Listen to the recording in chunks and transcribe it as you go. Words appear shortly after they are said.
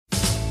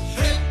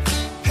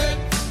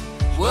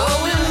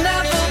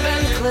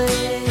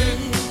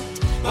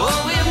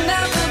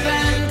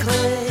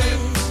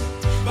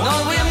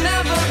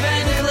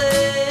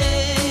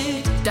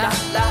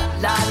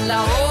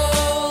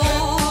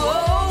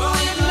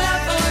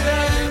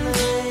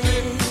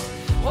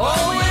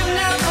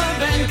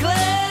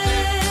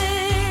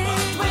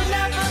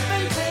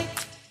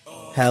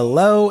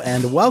Hello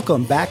and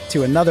welcome back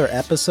to another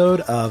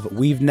episode of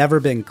We've Never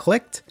Been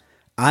Clicked.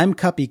 I'm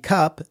Cuppy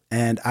Cup,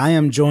 and I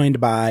am joined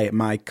by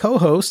my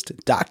co-host,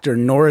 Dr.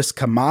 Norris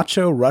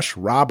Camacho Rush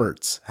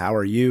Roberts. How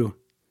are you?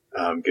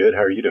 I'm good. How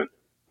are you doing?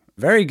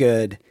 Very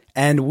good.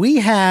 And we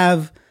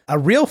have a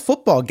real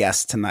football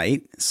guest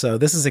tonight, so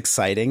this is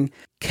exciting.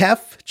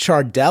 Kef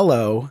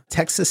Chardello,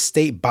 Texas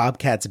State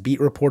Bobcats beat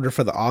reporter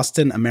for the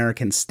Austin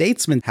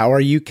American-Statesman. How are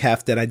you,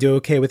 Kef? Did I do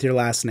okay with your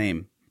last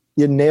name?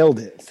 You nailed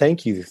it.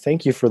 Thank you.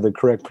 Thank you for the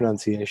correct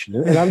pronunciation.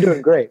 And I'm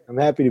doing great. I'm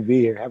happy to be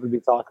here. Happy to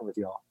be talking with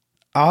y'all.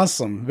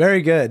 Awesome.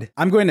 Very good.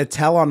 I'm going to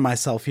tell on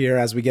myself here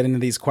as we get into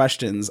these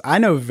questions. I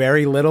know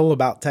very little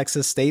about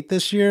Texas State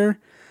this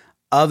year,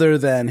 other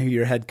than who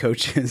your head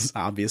coach is,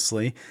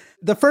 obviously.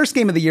 The first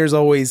game of the year is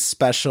always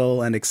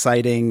special and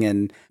exciting,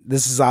 and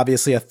this is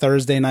obviously a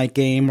Thursday night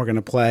game. We're going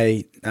to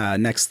play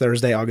next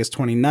Thursday, August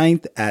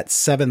 29th at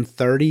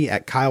 7:30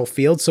 at Kyle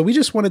Field. So we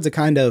just wanted to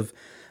kind of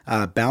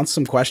bounce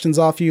some questions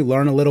off you,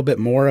 learn a little bit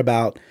more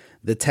about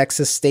the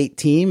Texas State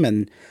team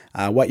and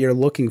what you're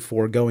looking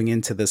for going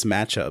into this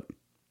matchup.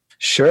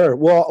 Sure.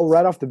 Well,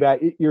 right off the bat,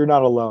 you're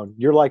not alone.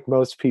 You're like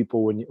most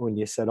people when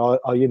you said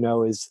all you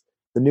know is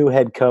the new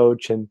head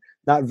coach and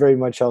not very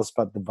much else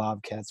about the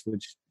Bobcats,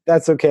 which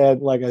that's okay.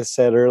 Like I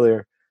said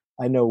earlier,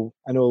 I know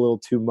a little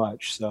too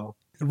much. So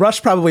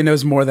Rush probably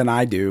knows more than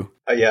I do.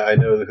 Yeah, I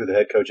know who the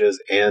head coach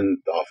is and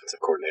the offensive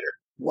coordinator.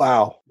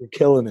 Wow, you're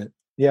killing it.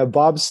 Yeah,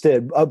 Bob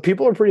Stitt.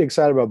 People are pretty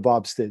excited about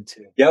Bob Stitt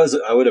too. Yeah,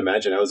 I would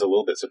imagine. I was a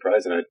little bit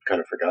surprised, and I'd kind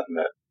of forgotten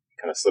that.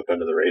 Kind of slipped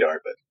under the radar,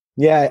 but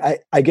yeah,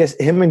 I guess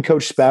him and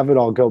Coach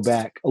Spavital go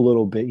back a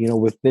little bit. You know,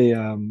 with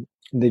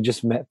they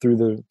just met through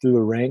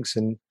the ranks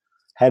and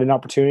had an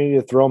opportunity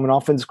to throw him an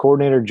offensive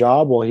coordinator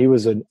job while he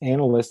was an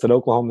analyst at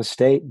Oklahoma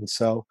State, and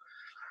so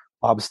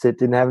Bob Stitt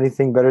didn't have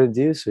anything better to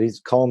do, so he's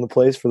calling the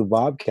plays for the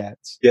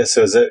Bobcats. Yeah.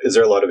 So is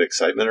there a lot of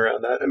excitement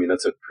around that? I mean,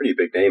 that's a pretty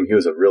big name. He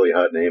was a really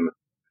hot name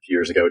a few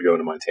years ago going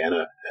to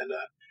Montana, and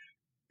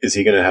is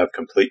he going to have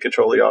complete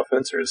control of the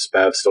offense, or is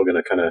Spav still going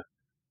to kind of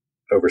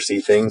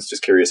oversee things?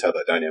 Just curious how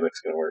that dynamic's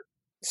going to work.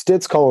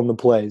 Stitt's calling the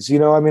plays. You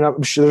know, I mean,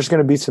 I'm sure there's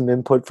going to be some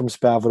input from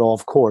Spavital,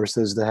 of course,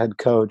 as the head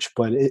coach,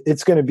 but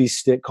it's going to be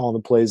Stitt calling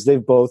the plays.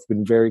 They've both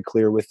been very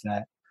clear with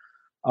that.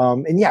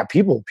 And yeah,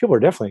 people are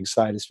definitely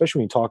excited, especially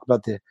when you talk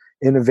about the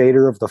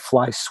innovator of the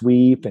fly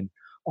sweep and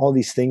all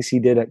these things he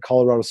did at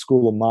Colorado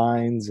School of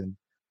Mines. And,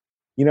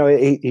 you know,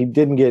 he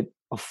didn't get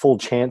a full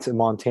chance at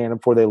Montana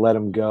before they let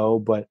him go,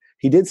 but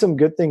he did some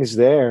good things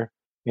there.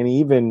 And he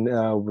even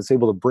was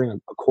able to bring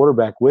a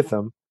quarterback with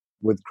him,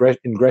 with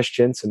Gresh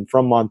Jensen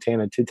from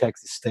Montana to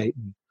Texas State.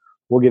 And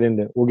we'll get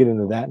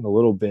into that in a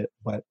little bit.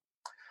 But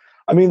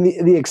I mean,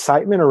 the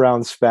excitement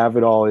around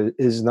Spavital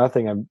is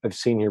nothing I've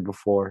seen here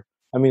before.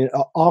 I mean,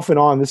 off and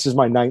on, this is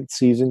my 9th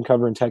season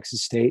covering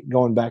Texas State,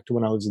 going back to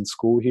when I was in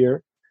school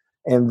here,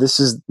 and this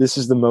is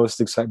the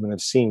most excitement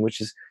I've seen, which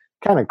is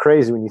kind of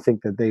crazy when you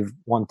think that they've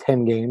won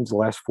 10 games the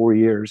last 4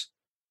 years.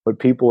 But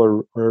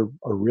people are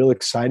real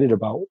excited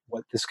about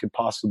what this could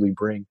possibly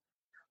bring.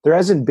 There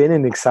hasn't been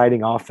an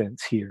exciting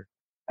offense here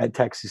at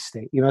Texas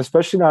State, you know,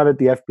 especially not at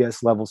the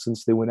FBS level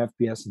since they went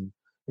FBS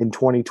in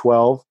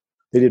 2012.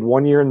 They did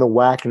 1 year in the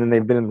WAC, and then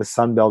they've been in the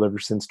Sun Belt ever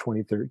since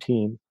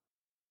 2013.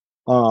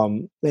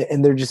 And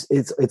they're just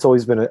it's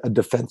always been a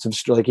defensive,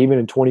 like even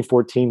in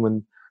 2014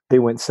 when they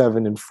went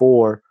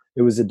 7-4,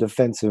 it was a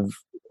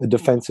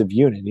defensive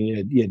unit.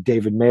 You had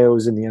David Mayo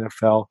was in the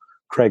NFL.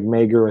 Craig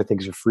Mager, I think,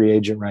 is a free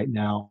agent right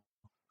now.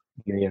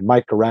 You had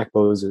Mike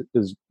Garakpo.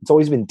 It's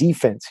always been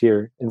defense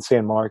here in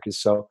San Marcos.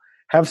 So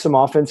have some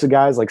offensive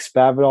guys like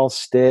Spavital,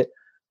 Stitt.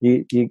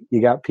 You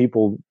got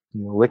people,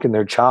 you know, licking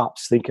their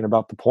chops thinking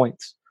about the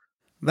points.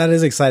 That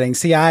is exciting.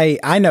 See,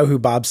 I know who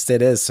Bob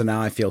Stitt is, so now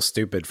I feel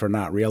stupid for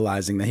not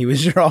realizing that he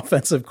was your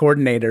offensive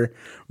coordinator.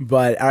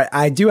 But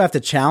I do have to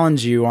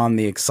challenge you on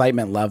the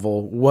excitement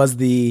level. Was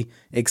the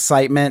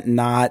excitement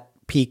not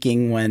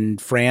peaking when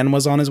Fran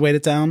was on his way to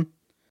town?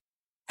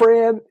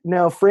 Fran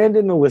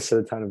didn't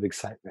elicit a ton of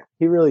excitement.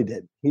 He really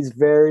did. He's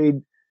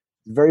very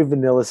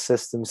vanilla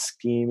system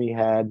scheme he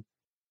had.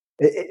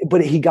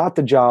 But he got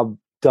the job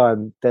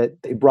done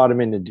that they brought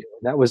him in to do.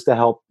 And that was to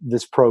help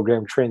this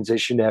program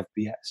transition to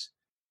FBS.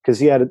 Because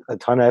he had a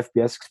ton of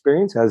FBS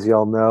experience, as you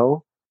all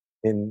know,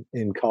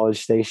 in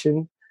College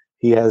Station.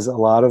 He has a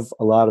lot of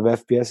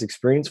FBS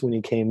experience when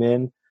he came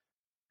in.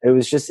 It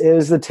was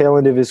the tail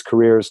end of his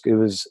career. It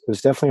was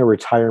definitely a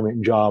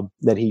retirement job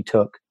that he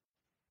took.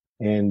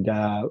 And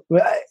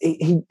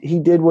he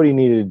did what he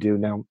needed to do.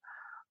 Now,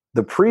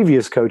 the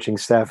previous coaching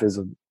staff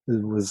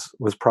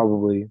was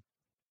probably,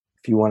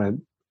 if you want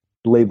to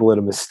label it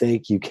a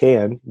mistake, you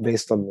can,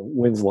 based on the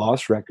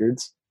wins-loss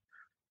records.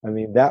 I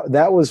mean,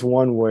 that was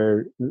one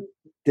where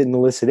didn't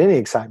elicit any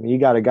excitement. You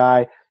got a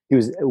guy, he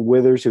was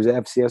Withers, he was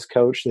an FCS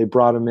coach. They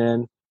brought him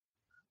in,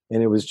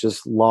 and it was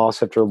just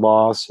loss after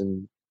loss.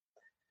 And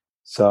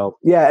so,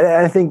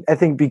 yeah, I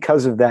think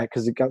because of that,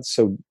 because it got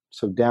so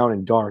down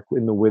and dark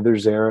in the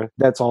Withers era,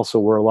 that's also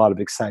where a lot of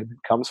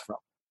excitement comes from.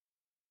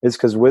 It's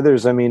because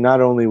Withers, I mean,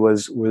 not only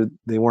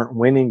they weren't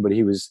winning, but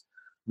he was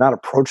not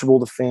approachable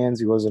to fans.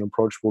 He wasn't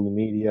approachable to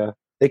media.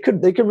 They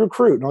could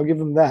recruit, and I'll give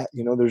them that.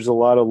 There's a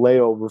lot of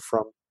layover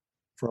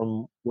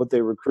from what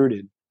they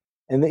recruited.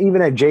 And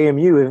even at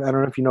JMU, I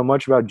don't know if you know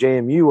much about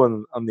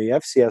JMU on the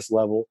FCS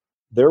level,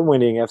 they're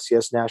winning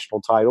FCS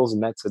national titles,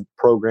 and that's a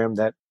program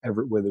that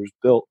Everett Withers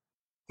built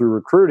through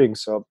recruiting.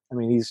 So, I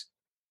mean,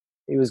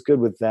 he was good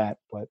with that,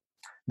 but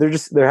there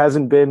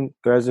hasn't been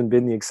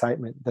the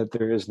excitement that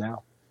there is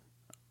now.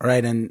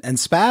 Right, and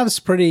Spav's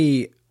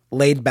pretty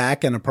laid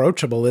back and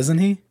approachable, isn't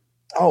he?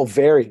 Oh,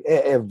 very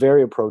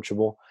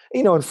approachable.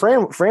 And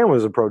Fran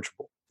was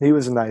approachable. He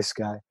was a nice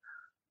guy,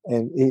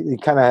 and he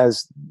kind of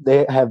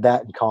they have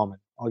that in common.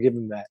 I'll give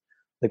him that.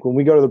 Like when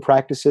we go to the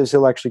practices,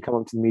 he'll actually come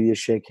up to the media,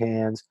 shake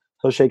hands.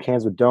 He'll shake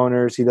hands with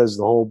donors. He does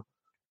the whole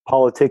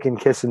politicking,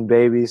 kissing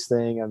babies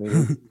thing. I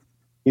mean,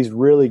 he's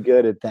really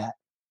good at that,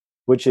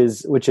 which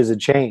is a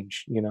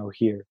change,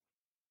 here.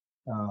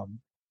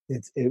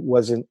 It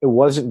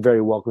wasn't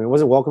very welcoming. It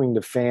wasn't welcoming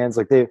to fans.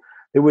 Like they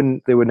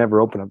would never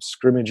open up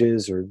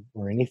scrimmages or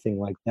anything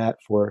like that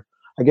for.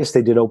 I guess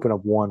they did open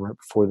up one right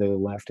before they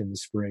left in the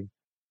spring,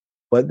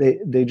 but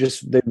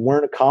they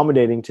weren't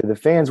accommodating to the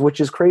fans, which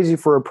is crazy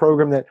for a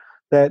program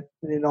that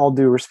in all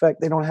due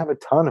respect, they don't have a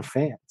ton of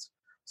fans.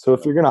 So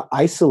if you're going to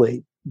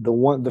isolate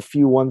the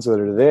few ones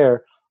that are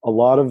there, a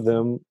lot of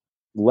them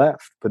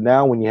left. But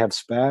now when you have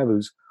Spav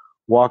who's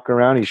walking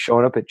around, he's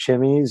showing up at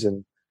Chimmy's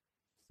and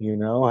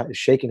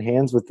shaking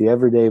hands with the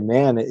everyday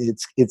man,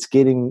 it's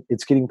getting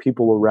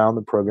people around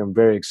the program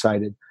very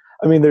excited.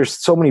 I mean, there's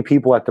so many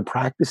people at the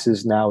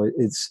practices now.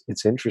 It's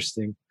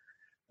interesting.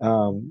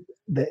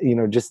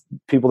 Just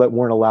people that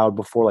weren't allowed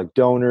before, like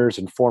donors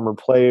and former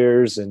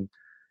players. And,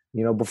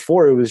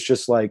 before it was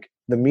just like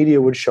the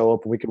media would show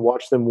up and we could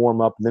watch them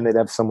warm up and then they'd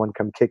have someone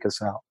come kick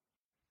us out.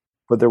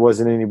 But there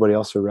wasn't anybody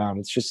else around.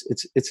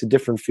 It's a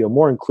different feel,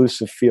 more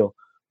inclusive feel,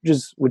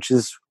 which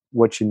is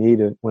what you need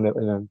in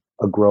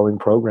a growing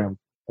program,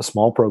 a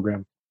small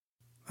program.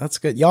 That's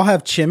good. Y'all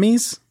have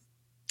Chimmy's?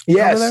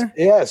 Yes.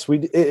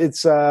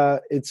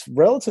 It's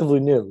relatively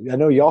new. I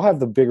know y'all have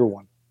the bigger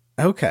one.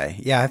 Okay.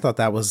 Yeah, I thought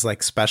that was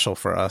like special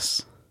for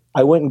us.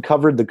 I went and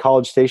covered the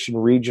College Station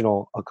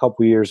Regional a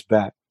couple years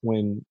back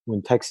when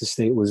Texas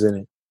State was in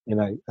it,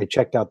 and I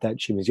checked out that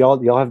Chimmy's.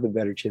 Y'all have the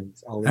better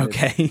Chimmy's.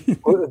 Okay.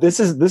 This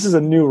is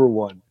a newer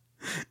one.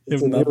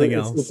 If nothing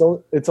else.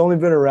 It's only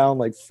been around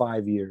like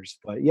 5 years,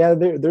 but yeah,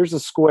 there's a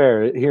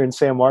square here in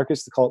San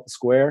Marcos. They call it the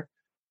Square.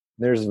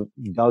 There's a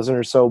dozen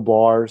or so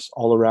bars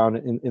all around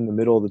in the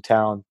middle of the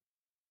town,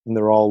 and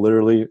they're all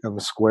literally on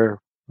the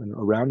square and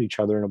around each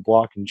other in a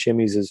block. And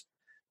Chimmy's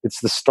it's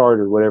the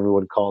starter, what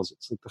everyone calls it.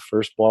 It's like the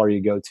first bar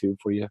you go to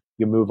before you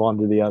move on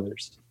to the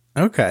others.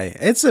 Okay.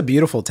 It's a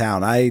beautiful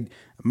town.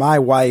 My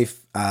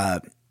wife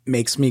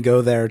makes me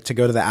go there to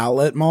go to the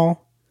outlet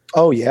mall.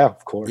 Oh yeah,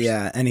 of course.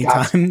 Yeah.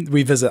 Anytime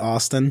we visit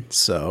Austin.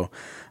 So,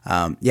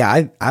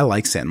 I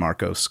like San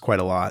Marcos quite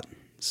a lot.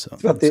 So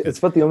it's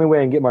about the only way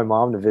I can get my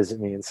mom to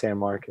visit me in San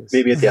Marcos.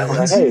 Maybe at the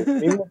outlets. Hey,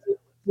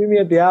 meet me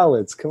at the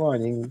outlets. Come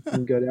on, you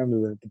can go down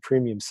to the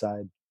premium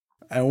side.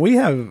 And we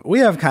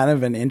have kind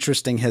of an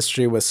interesting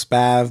history with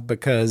Spav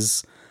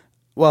because,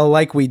 well,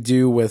 like we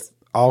do with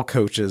all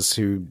coaches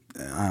who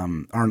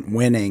aren't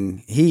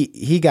winning,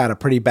 he got a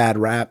pretty bad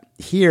rap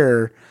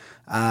here.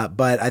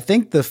 But I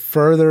think the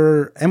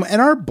further, and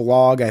our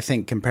blog, I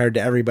think compared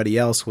to everybody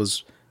else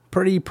was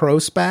pretty pro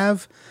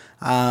Spav.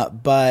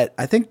 But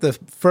I think the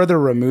further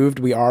removed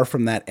we are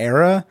from that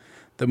era,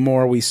 the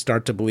more we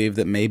start to believe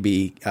that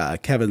maybe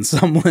Kevin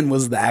Sumlin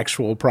was the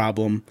actual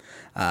problem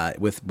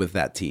with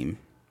that team.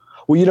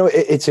 Well,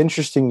 it's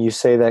interesting you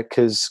say that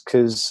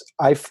because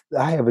I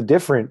have a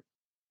different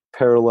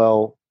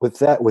parallel with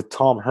that with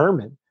Tom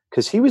Herman,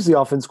 because he was the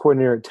offense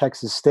coordinator at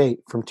Texas State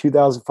from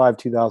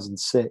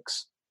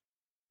 2005-2006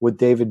 with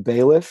David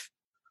Bailiff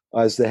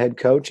as the head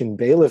coach, and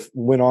Bailiff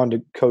went on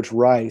to coach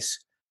Rice.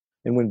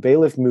 And when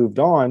Bailiff moved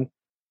on,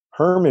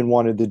 Herman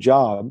wanted the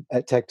job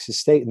at Texas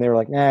State, and they were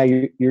like, "Nah,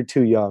 you're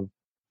too young."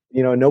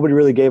 Nobody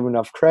really gave him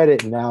enough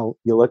credit, and now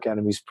you look at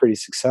him; he's pretty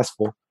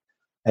successful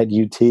at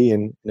UT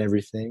and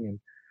everything.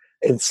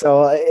 And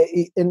so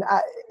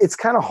it's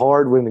kind of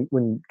hard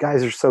when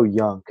guys are so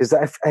young, because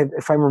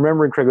if I'm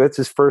remembering correctly, that's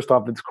his first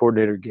offense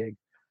coordinator gig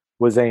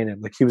was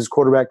A&M. Like he was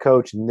quarterback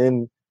coach and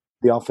then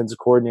the offensive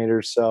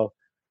coordinator. So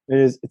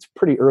it's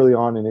pretty early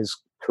on in his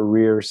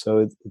career.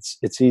 So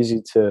it's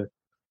easy to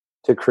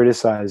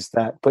criticize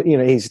that, but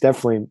he's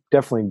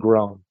definitely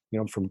grown,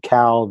 from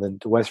Cal then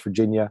to West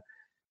Virginia.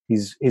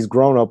 He's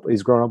grown up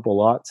a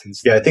lot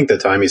since. Yeah, I think the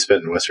time he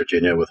spent in West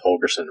Virginia with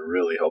Holgorsen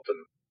really helped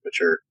him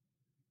mature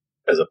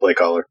as a play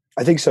caller.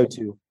 I think so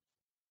too.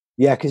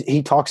 Yeah, because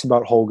he talks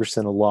about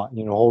Holgorsen a lot.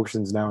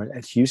 Holgorsen's now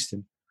at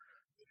Houston.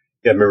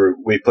 Yeah, I remember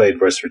we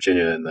played West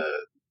Virginia in the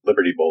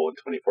Liberty Bowl in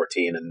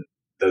 2014, and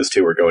those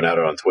two were going at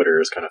it on Twitter. It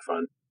was kind of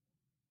fun.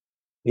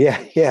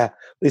 Yeah,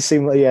 they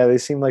seem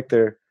like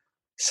they're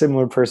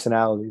similar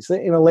personalities.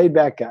 Laid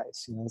back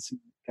guys.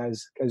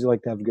 Guys who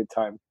like to have a good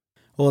time.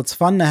 Well, it's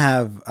fun to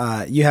have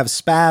you have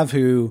Spav,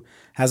 who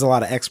has a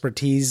lot of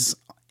expertise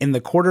in the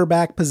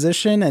quarterback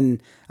position.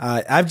 And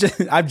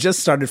I've just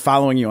started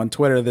following you on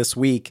Twitter this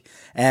week,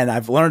 and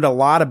I've learned a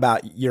lot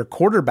about your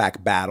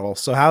quarterback battle.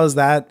 So how is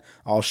that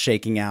all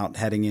shaking out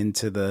heading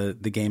into the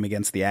game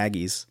against the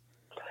Aggies?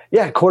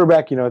 Yeah,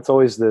 quarterback, it's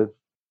always the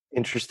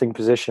interesting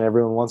position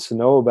everyone wants to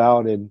know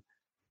about. And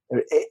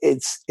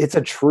it's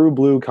a true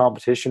blue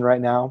competition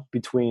right now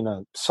between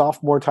a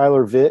sophomore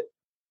Tyler Vitt,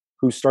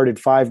 who started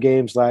 5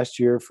 games last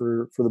year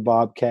for the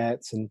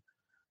Bobcats, and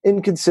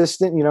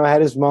inconsistent,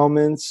 had his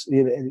moments,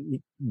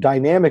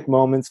 dynamic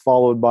moments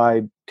followed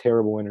by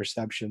terrible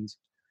interceptions.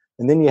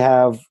 And then you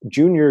have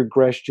junior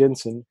Gresh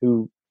Jensen,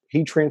 who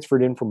he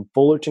transferred in from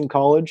Fullerton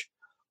College,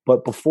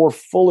 but before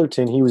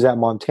Fullerton, he was at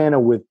Montana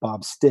with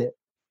Bob Stitt.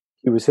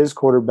 He was his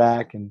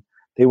quarterback, and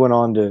they went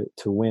on to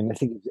win, I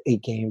think it was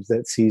 8 games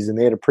that season.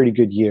 They had a pretty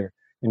good year,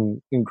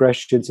 and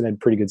Gresh Jensen had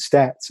pretty good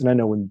stats. And I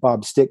know when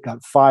Bob Stitt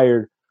got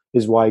fired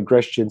is why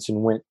Gresh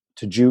Jensen went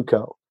to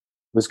JUCO,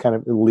 was kind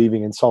of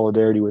leaving in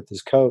solidarity with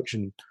his coach.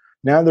 And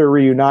now they're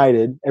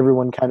reunited.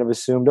 Everyone kind of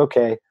assumed,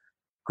 okay,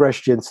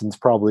 Gresh Jensen's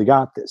probably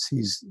got this.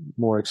 He's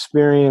more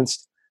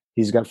experienced.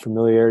 He's got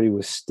familiarity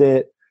with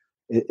Stitt.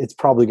 It's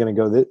probably going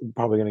to go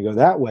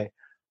that way.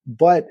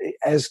 But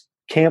as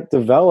camp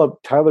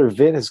developed, Tyler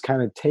Vitt has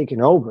kind of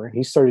taken over.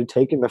 He started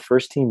taking the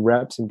first team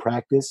reps in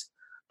practice.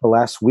 The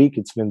last week,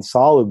 it's been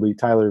solidly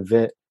Tyler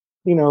Vitt.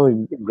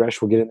 Gresh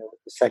will get in there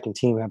with the second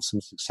team and have some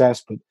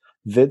success, but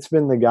Vitt's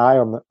been the guy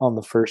on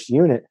the first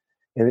unit,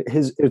 and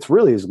it's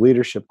really his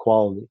leadership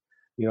quality.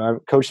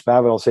 Coach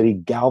Spavital said he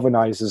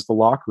galvanizes the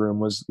locker room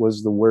was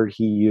the word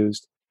he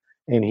used,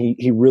 and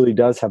he really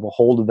does have a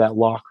hold of that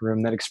locker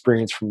room, that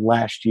experience from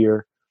last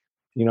year.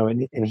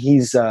 And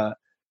he's the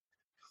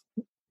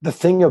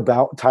thing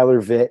about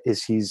Tyler Vitt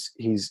is he's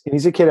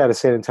a kid out of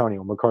San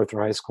Antonio,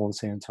 MacArthur High School in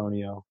San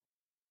Antonio.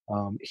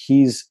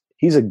 He's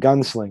a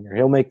gunslinger.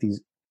 He'll make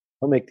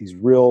these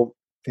real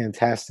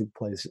fantastic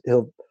plays.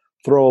 He'll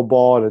throw a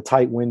ball at a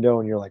tight window,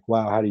 and you're like,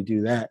 wow, how do you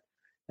do that?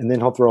 And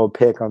then he'll throw a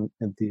pick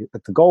at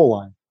the goal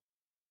line.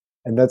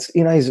 And that's,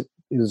 he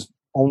was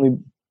only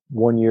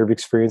 1 year of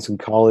experience in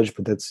college,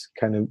 but that's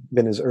kind of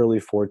been his early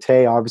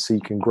forte. Obviously,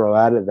 you can grow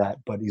out of that,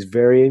 but he's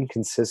very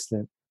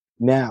inconsistent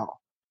now.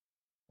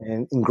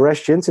 And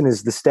Gresh Jensen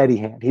is the steady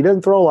hand. He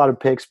doesn't throw a lot of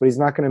picks, but he's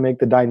not going to make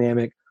the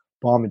dynamic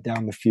bomb it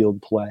down the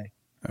field play.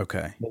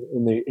 Okay.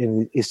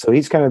 So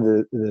he's kind of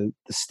the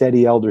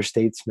steady elder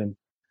statesman.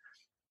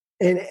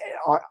 And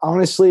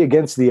honestly,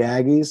 against the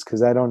Aggies,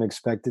 because I don't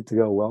expect it to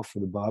go well for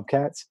the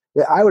Bobcats,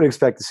 I would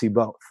expect to see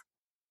both.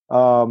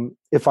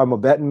 If I'm a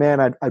betting man,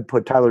 I'd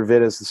put Tyler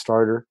Vitt as the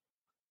starter,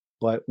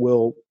 but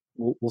we'll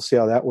see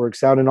how that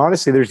works out. And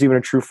honestly, there's even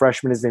a true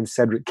freshman. His name's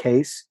Cedric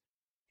Case.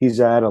 He's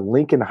at a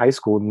Lincoln High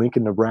School in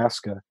Lincoln,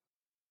 Nebraska.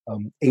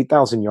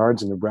 8,000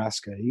 yards in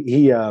Nebraska.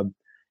 He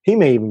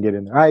may even get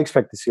in there. I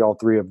expect to see all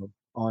 3 of them,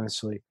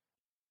 honestly,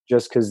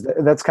 just because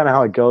that's kind of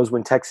how it goes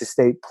when Texas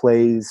State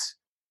plays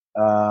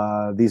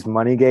these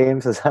money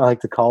games, as I like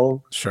to call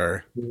them.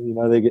 Sure.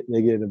 They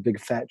get a big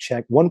fat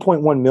check.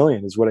 1.1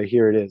 million is what I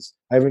hear it is.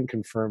 I haven't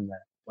confirmed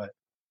that, but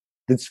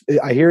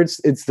I hear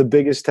it's the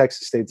biggest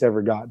Texas State's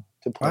ever gotten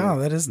to play. Wow,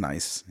 that is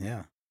nice.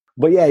 Yeah.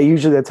 But yeah,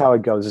 usually that's how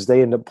it goes. Is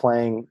they end up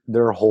playing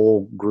their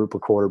whole group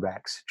of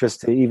quarterbacks, just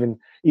to even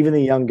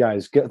the young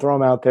guys, throw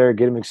them out there,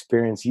 get them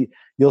experience.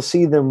 You'll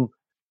see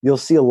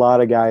a lot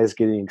of guys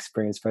getting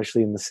experience,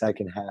 especially in the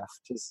second half.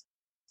 Just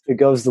it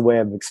goes the way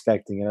I'm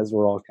expecting it, as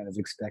we're all kind of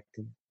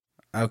expecting.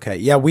 Okay.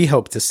 Yeah, we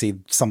hope to see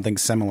something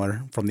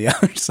similar from the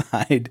other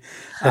side.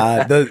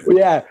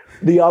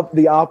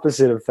 The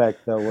opposite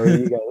effect, though, where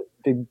you got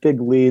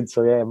big lead.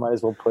 So yeah, might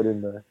as well put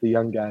in the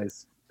young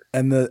guys.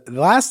 And the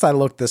last I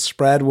looked, the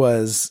spread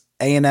was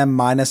A&M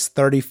minus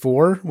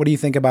 34. What do you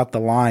think about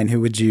the line?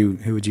 Who would you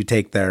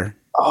take there?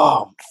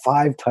 Oh,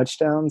 5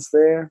 touchdowns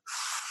there.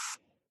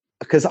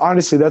 Because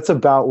honestly, that's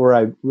about where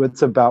I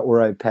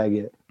peg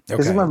it.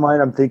 Because in my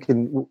mind, I'm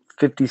thinking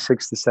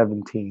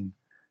 56-17.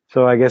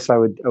 So I guess I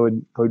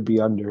would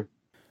be under.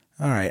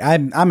 All right,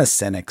 I'm a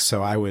cynic,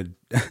 so I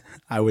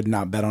would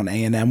not bet on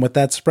A&M with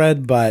that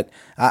spread. But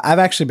I've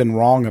actually been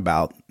wrong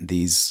about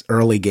these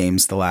early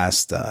games the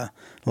last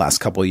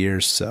couple of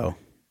years. So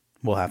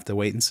we'll have to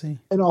wait and see.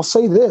 And I'll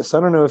say this: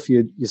 I don't know if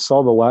you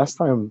saw the last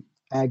time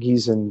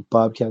Aggies and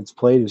Bobcats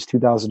played. It was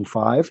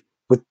 2005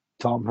 with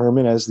Tom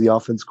Herman as the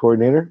offense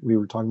coordinator. We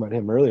were talking about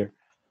him earlier.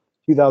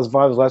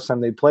 2005 was the last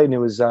time they played, and it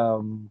was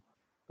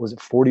it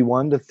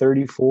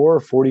 41-34 or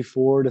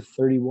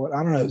 44-31?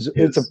 I don't know.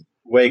 It's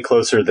way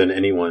closer than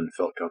anyone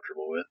felt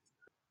comfortable with.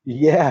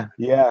 Yeah.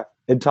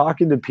 And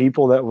talking to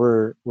people that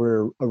were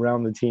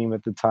around the team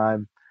at the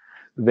time,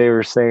 they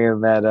were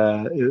saying that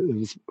it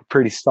was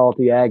pretty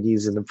salty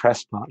Aggies in the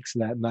press box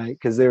that night,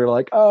 because they were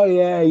like, "Oh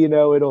yeah,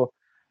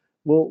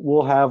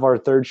 we'll have our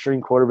third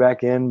string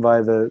quarterback in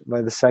by the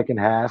second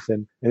half,"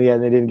 and yeah,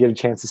 they didn't get a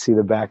chance to see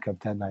the backup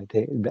that night.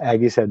 The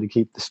Aggies had to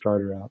keep the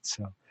starter out.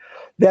 So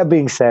that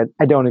being said,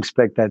 I don't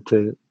expect it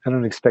to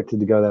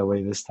go that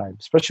way this time,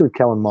 especially with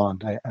Kellen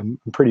Mond. I'm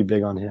pretty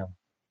big on him.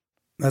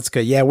 That's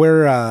good. Yeah,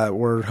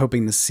 we're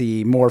hoping to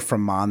see more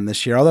from Mon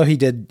this year. Although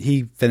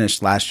he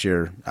finished last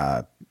year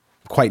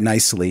quite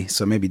nicely,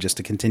 so maybe just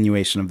a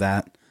continuation of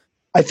that.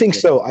 I think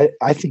so.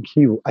 I think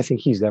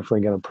he's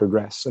definitely going to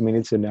progress. I mean,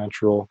 it's a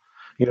natural.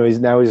 You know, he's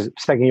now his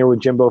second year with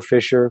Jimbo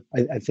Fisher.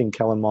 I think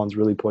Kellen Mond's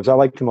really poised. I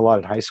liked him a lot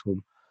at high school,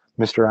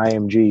 Mr.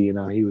 IMG. You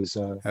know, he was.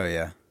 Oh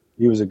yeah,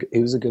 he was a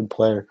good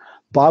player.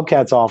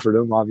 Bobcats offered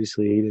him.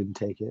 Obviously, he didn't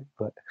take it,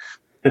 but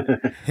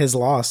his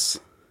loss.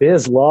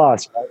 His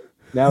loss. Right?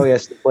 Now he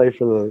has to play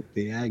for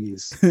the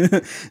Aggies.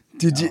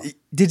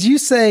 Did you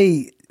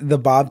say the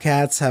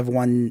Bobcats have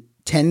won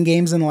 10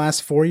 games in the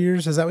last 4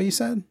 years? Is that what you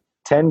said?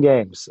 10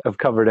 games. I've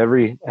covered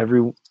every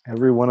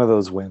one of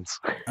those wins.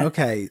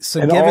 Okay,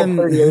 so and given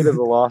all 38 of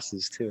the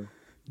losses too.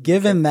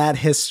 Given that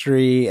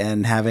history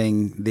and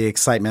having the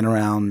excitement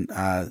around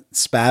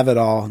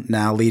Spavital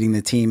now leading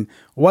the team,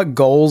 what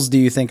goals do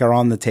you think are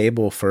on the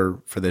table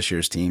for this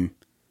year's team?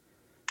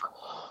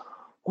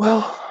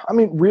 Well, I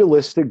mean,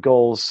 realistic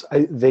goals.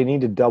 They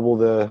need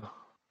to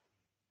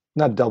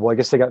not double. I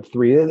guess they got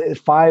 3,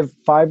 5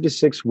 to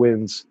 6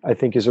 wins. I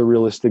think is a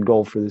realistic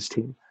goal for this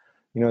team.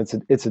 You know,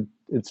 it's a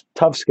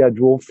tough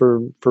schedule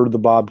for the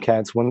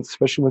Bobcats,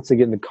 especially once they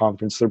get into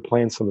conference. They're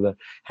playing some of the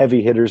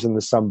heavy hitters in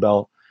the Sun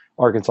Belt,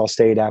 Arkansas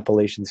State,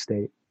 Appalachian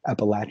State,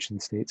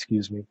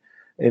 excuse me.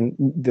 And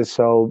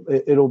so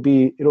it'll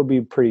be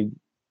pretty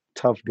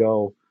tough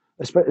go,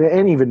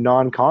 and even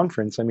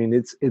non-conference. I mean,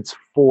 it's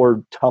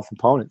 4 tough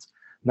opponents,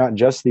 not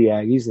just the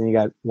Aggies. Then you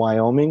got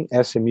Wyoming,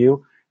 SMU,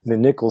 and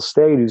then Nicholls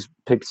State, who's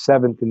picked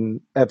 7th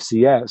in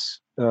FCS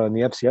in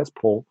the FCS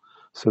poll.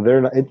 So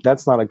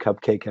that's not a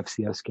cupcake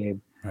FCS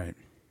game. Right.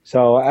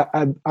 So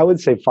I would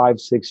say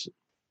 5-6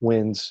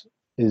 wins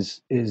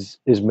is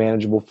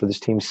manageable for this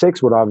team.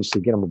 6 would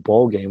obviously get them a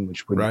bowl game,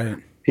 which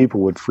would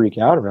people would freak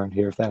out around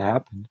here if that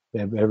happened.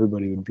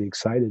 Everybody would be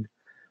excited,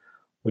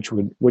 which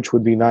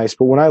would be nice.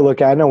 But when I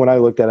looked at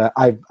it,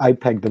 I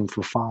pegged them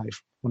for 5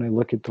 when I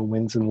look at the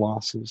wins and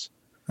losses.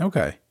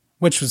 Okay,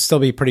 which would still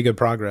be pretty good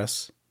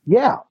progress.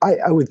 Yeah,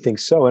 I would think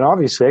so. And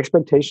obviously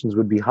expectations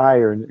would be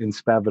higher in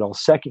Spavital's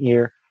second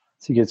year.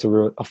 So he gets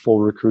a full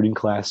recruiting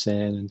class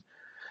in,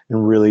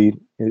 and really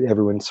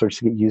everyone starts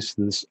to get used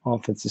to this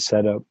offensive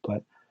setup.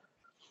 But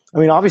I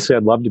mean, obviously,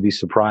 I'd love to be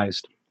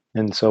surprised,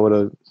 and so would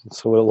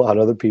a lot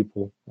of other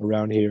people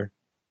around here.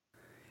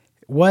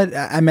 What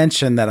I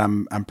mentioned that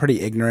I'm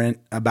pretty ignorant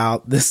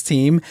about this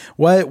team.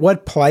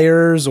 What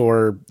players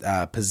or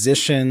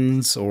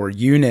positions or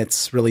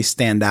units really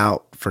stand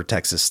out for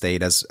Texas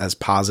State as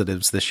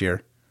positives this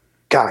year?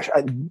 Gosh,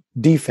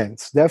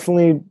 defense.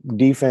 Definitely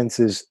defense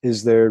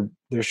is their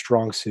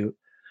strong suit.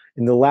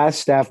 In the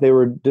last staff, they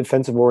were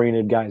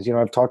defensive-oriented guys. You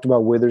know, I've talked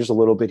about Withers a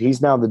little bit.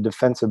 He's now the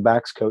defensive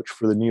backs coach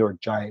for the New York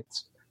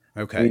Giants.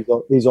 Okay.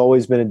 He's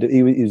always been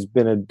he's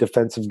been a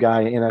defensive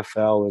guy in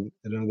NFL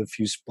and other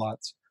few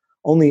spots.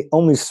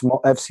 Only small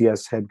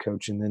FCS head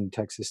coach and then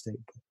Texas State.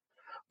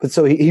 But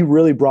so he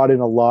really brought in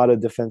a lot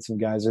of defensive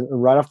guys. And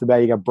right off the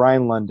bat, you got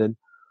Brian London,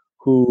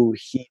 who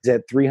he's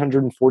at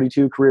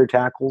 342 career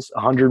tackles,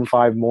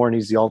 105 more, and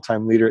he's the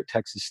all-time leader at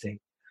Texas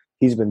State.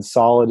 He's been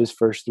solid his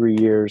first 3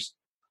 years.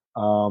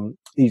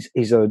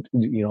 He's a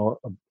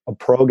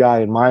pro guy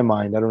in my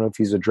mind. I don't know if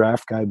he's a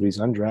draft guy, but he's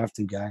an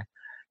undrafted guy.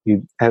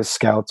 He has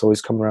scouts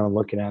always come around and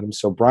looking at him.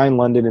 So Brian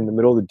London in the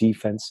middle of the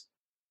defense.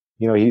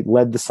 You know, he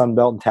led the Sun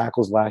Belt in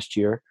tackles last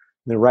year. And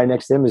then right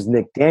next to him is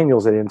Nick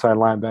Daniels at inside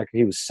linebacker.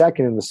 He was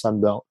second in the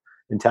Sun Belt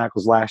in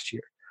tackles last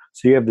year.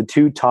 So you have the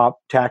 2 top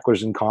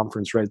tacklers in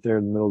conference right there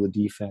in the middle of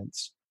the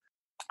defense.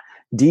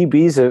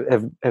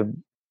 DBs have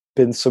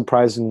been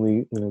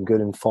surprisingly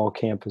good in fall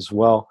camp as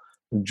well.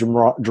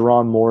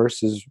 Jerron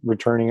Morris is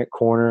returning at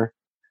corner.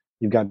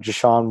 You've got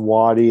Jashawn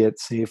Waddy at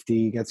safety.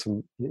 You get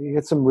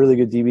some really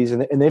good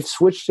DBs, and they've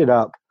switched it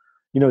up.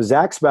 You know,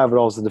 Zach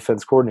Spavital is the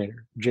defense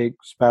coordinator, Jake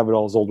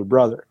Spavital's older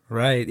brother.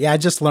 Right. Yeah, I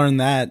just learned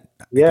that.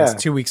 I guess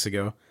 2 weeks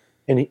ago.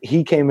 And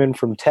he came in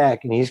from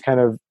Tech, and he's kind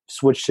of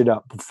switched it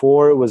up.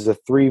 Before it was a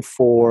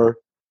 3-4,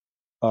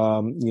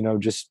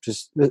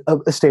 just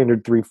a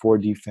standard 3-4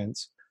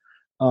 defense.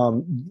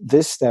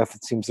 This staff,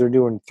 it seems they're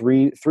doing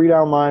three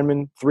down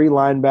linemen, 3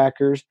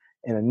 linebackers,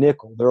 and a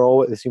nickel.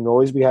 They seem to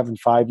always be having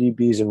 5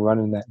 DBs and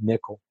running that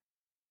nickel.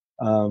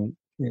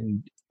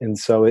 And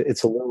so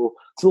it's a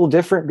little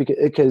different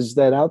because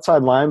that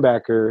outside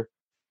linebacker,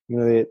 you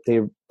know,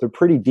 they're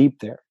pretty deep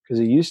there, because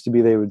it used to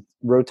be they would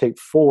rotate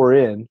 4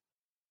 in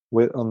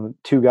on the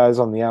 2 guys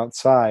on the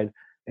outside,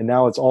 and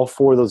now it's all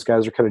 4 of those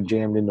guys are kind of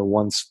jammed into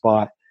one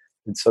spot,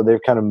 and so they're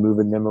kind of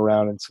moving them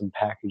around in some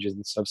packages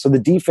and stuff. So the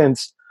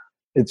defense,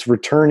 it's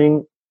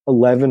returning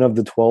 11 of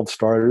the 12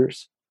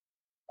 starters,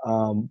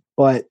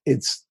 but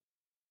it's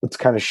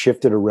kind of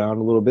shifted around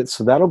a little bit.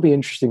 So that'll be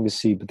interesting to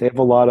see. But they have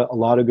a lot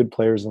of good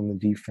players on the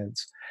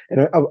defense,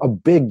 and a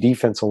big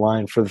defensive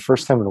line for the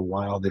first time in a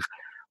while.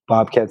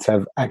 Bobcats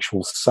have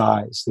actual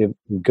size. They have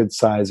good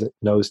size at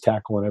nose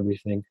tackle and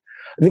everything.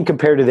 I think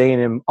compared to the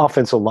A&M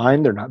offensive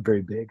line, they're not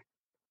very big,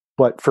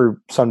 but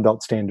for Sun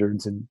Belt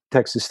standards and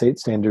Texas State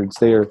standards,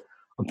 they are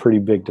a pretty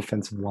big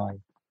defensive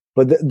line.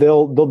 but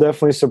they'll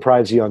definitely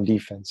surprise you on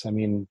defense. I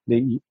mean,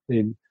 the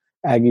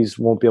Aggies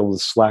won't be able to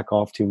slack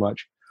off too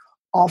much.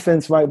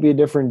 Offense might be a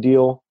different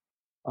deal.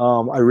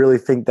 I really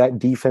think that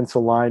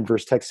defensive line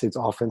versus Texas State's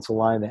offensive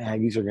line, the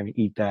Aggies are going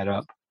to eat that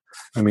up.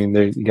 I mean,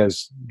 you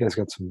guys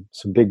got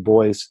some big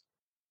boys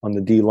on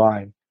the D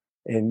line,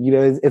 and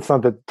it's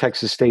not that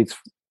Texas State's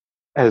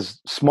has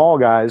small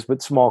guys,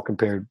 but small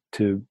compared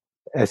to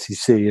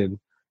SEC and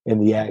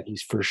the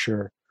Aggies for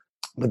sure.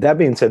 But that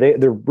being said,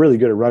 they're really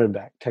good at running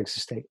back.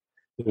 Texas State.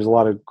 There's a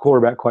lot of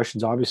quarterback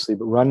questions, obviously,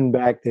 but running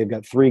back, they've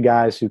got 3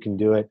 guys who can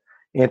do it.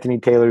 Anthony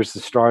Taylor's the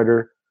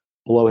starter.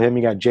 Below him,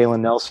 you got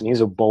Jalen Nelson.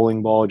 He's a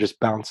bowling ball, just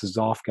bounces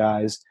off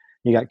guys.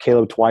 You got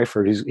Caleb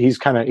Twyford.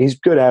 He's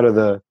good out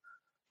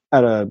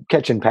of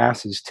catching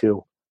passes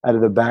too, out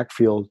of the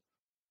backfield.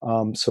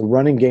 So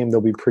running game,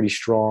 they'll be pretty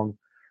strong.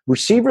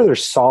 Receiver, they're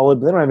solid,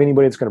 but they don't have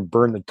anybody that's going to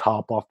burn the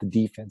top off the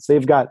defense.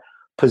 They've got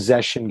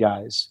possession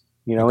guys.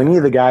 Any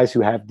of the guys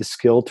who have the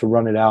skill to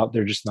run it out,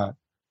 they're just not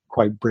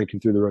quite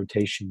breaking through the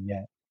rotation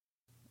yet.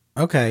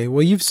 Okay,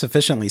 well, you've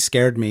sufficiently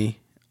scared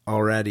me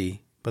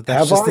already. But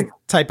that's just the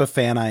type of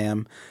fan I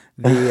am.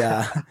 But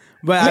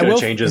I will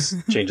change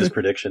his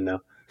prediction now.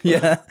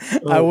 Yeah,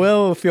 I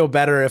will feel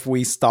better if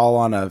we stall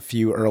on a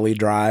few early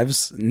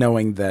drives,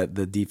 knowing that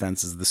the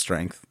defense is the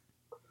strength.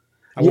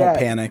 I won't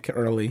panic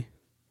early.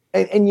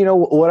 And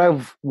what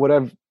I've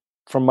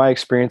from my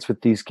experience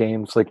with these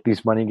games, like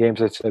these money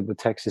games, I said with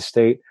Texas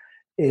State,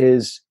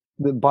 is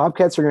the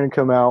Bobcats are going to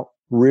come out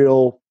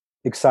real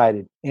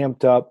excited,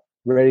 amped up,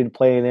 ready to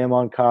play an M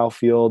on Kyle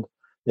Field.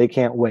 They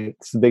can't wait.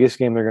 It's the biggest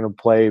game they're going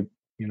to play,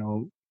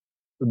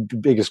 the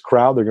biggest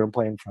crowd they're going to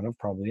play in front of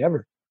probably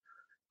ever.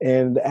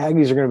 And the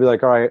Aggies are going to be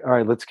like, all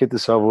right, let's get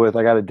this over with.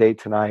 I got a date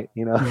tonight,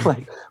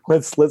 like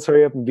let's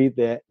hurry up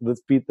and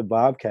let's beat the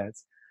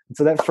Bobcats. And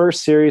so that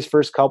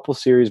first couple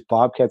series,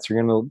 Bobcats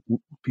are going to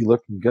be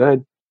looking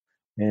good,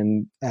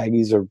 and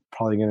Aggies are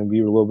probably going to be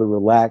a little bit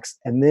relaxed.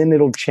 And then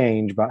it'll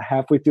change about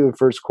halfway through the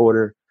first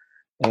quarter,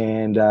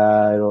 and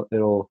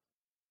it'll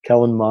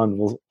Kellen Mond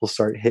will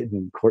start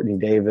hitting Courtney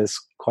Davis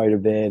quite a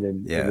bit,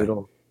 and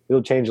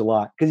it'll change a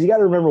lot. Because you got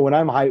to remember, when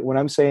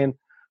I'm saying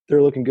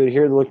they're looking good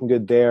here, they're looking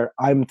good there,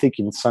 I'm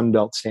thinking Sun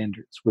Belt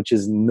standards, which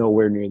is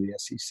nowhere near the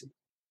SEC.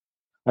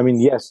 I mean,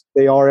 yes,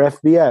 they are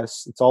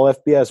FBS. It's all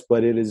FBS,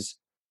 but it is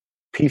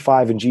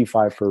P5 and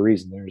G5 for a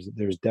reason.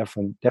 There's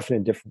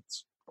definite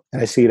difference,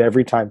 and I see it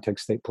every time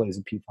Texas State plays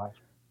in P5.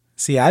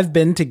 See, I've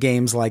been to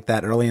games like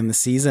that early in the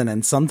season,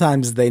 and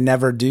sometimes they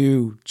never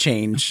do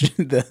change.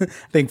 I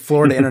think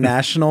Florida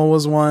International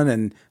was one,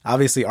 and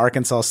obviously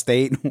Arkansas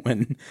State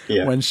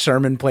when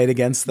Sherman played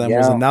against them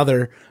was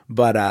another.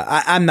 But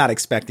I'm not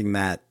expecting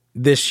that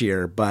this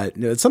year.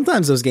 But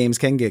sometimes those games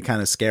can get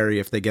kind of scary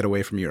if they get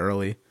away from you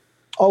early.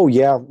 Oh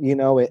yeah,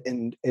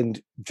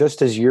 and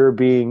just as you're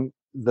being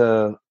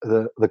the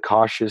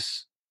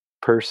cautious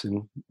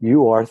person,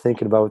 you are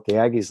thinking about the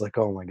Aggies like,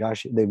 oh my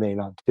gosh, they may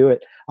not do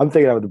it. I'm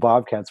thinking about the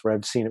Bobcats, where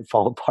I've seen it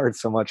fall apart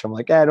so much. I'm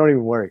like, don't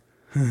even worry.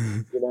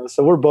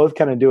 So we're both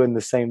kind of doing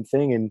the same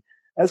thing, and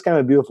that's kind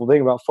of the beautiful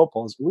thing about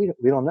football is we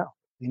don't know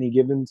any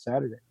given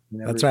Saturday.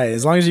 That's right.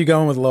 As long as you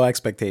go in with low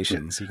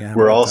expectations, you can.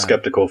 We're all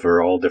skeptical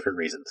for all different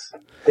reasons.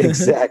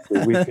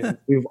 Exactly.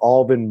 We've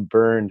all been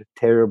burned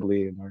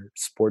terribly in our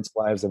sports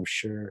lives, I'm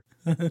sure.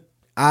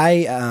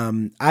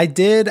 I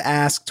did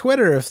ask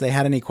Twitter if they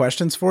had any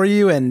questions for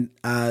you, and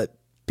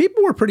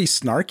people were pretty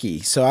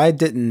snarky, so I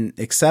didn't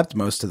accept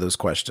most of those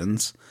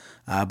questions.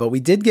 But we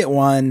did get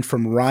one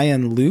from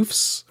Ryan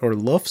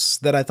Loofs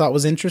that I thought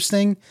was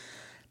interesting.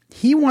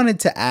 He wanted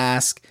to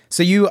ask,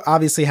 so you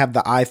obviously have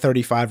the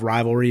I-35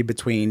 rivalry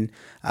between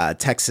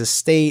Texas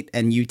State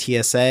and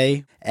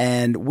UTSA,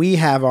 and we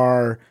have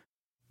our,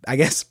 I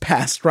guess,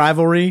 past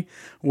rivalry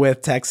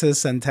with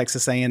Texas and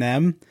Texas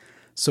A&M.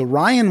 So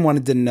Ryan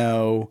wanted to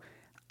know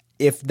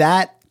if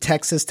that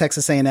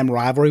Texas A&M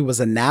rivalry was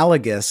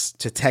analogous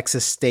to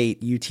Texas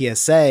State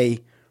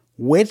UTSA,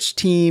 which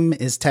team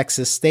is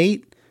Texas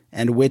State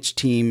and which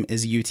team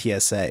is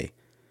UTSA?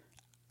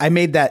 I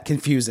made that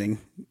confusing.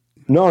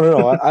 No.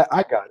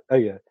 I got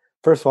it.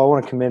 First of all, I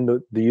want to commend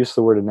the use of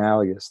the word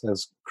analogous.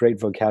 That's great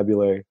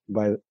vocabulary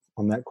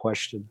on that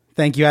question.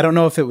 Thank you. I don't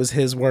know if it was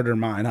his word or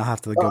mine. I'll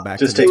have to go back.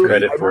 Just take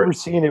credit for it. I remember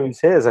seeing it was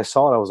his. I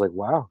saw it. I was like,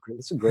 wow,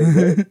 that's a great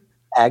word.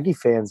 Aggie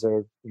fans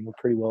are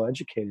pretty well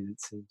educated,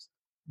 it seems.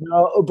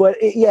 No, but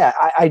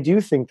I do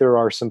think there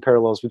are some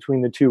parallels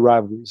between the two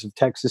rivalries of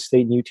Texas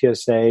State and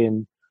UTSA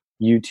and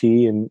UT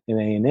and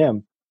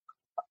A&M.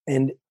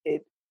 And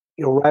it,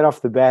 right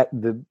off the bat,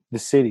 the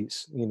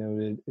cities,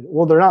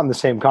 they're not in the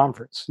same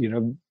conference.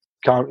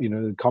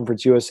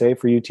 Conference USA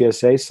for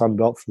UTSA, Sun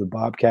Belt for the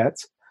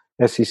Bobcats,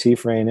 SEC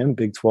for A&M,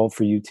 Big 12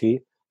 for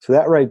UT. So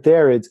that right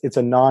there, it's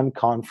a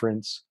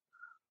non-conference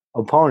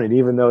opponent,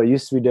 even though it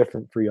used to be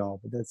different for y'all,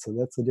 but that's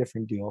a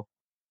different deal.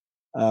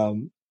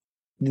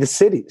 The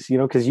cities,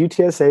 because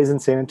UTSA is in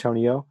San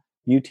Antonio,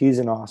 UT is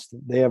in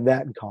Austin. They have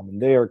that in common.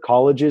 They are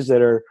colleges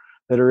that are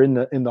in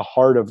the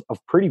heart of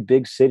pretty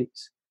big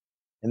cities.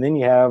 And then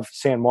you have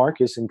San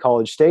Marcos and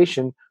College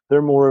Station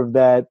They're more of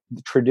that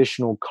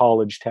traditional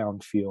college town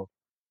feel,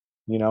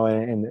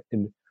 and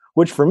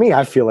which for me,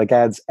 I feel like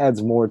adds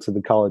more to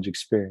the college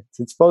experience.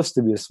 It's supposed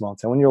to be a small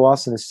town. When you're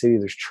lost in a city,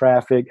 there's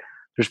traffic,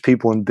 there's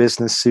people in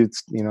business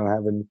suits,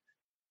 having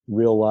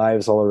real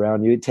lives all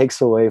around you. It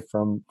takes away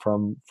from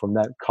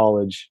that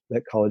college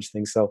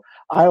thing. So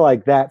I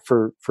like that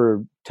for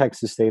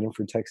Texas State and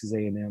for Texas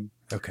A&M.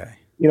 Okay.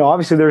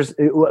 Obviously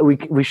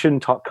we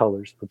shouldn't talk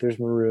colors, but there's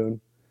maroon.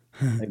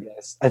 I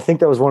guess. I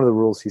think that was one of the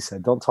rules he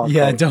said. Don't talk.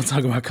 Yeah, colors. don't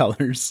talk about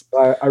colors.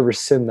 I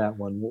rescind that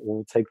one.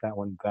 We'll take that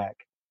one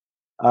back.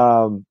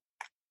 And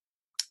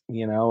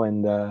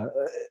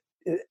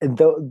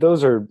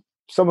those are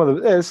some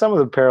of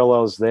the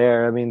parallels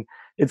there. I mean,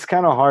 it's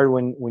kind of hard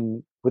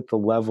when with the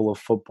level of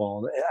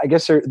football. I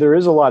guess there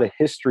is a lot of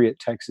history at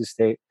Texas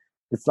State.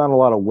 It's not a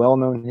lot of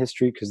well-known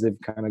history because they've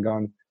kind of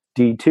gone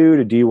D2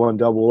 to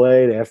D1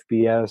 AA to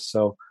FBS.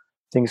 So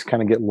things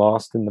kind of get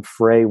lost in the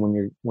fray when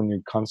you're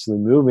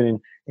constantly moving.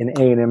 And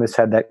A&M has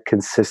had that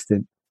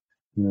consistent,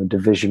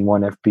 Division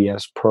I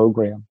FBS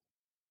program.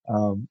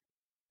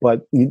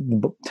 But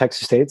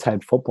Texas State's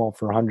had football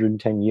for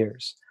 110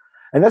 years.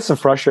 And that's the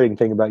frustrating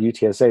thing about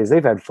UTSA is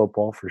they've had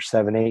football for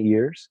 7-8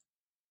 years.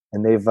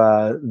 And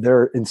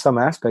they're in some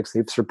aspects,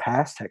 they've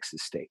surpassed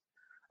Texas State.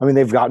 I mean,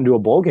 they've gotten to a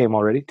bowl game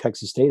already.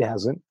 Texas State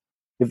hasn't.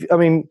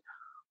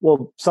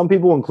 Some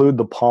people include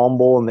the Palm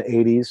Bowl in the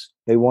 80s.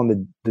 They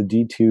won the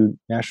D2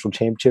 national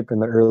championship in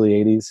the early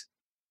 80s.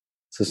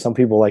 So some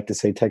people like to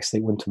say Texas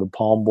State went to the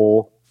Palm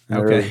Bowl.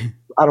 Okay.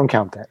 I don't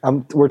count that.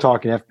 We're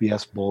talking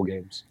FBS bowl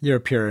games. You're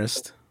a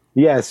purist.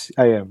 Yes,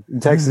 I am.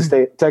 Texas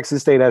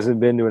State hasn't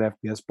been to an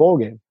FBS bowl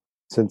game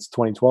since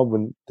 2012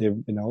 when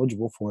they've been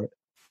eligible for it.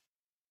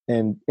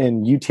 And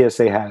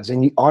UTSA has.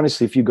 And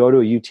honestly, if you go to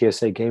a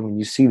UTSA game and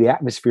you see the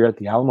atmosphere at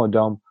the Alamo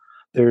Dome,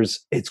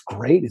 it's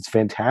great. It's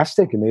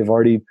fantastic. And they've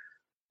already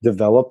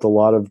developed a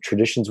lot of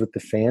traditions with the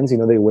fans.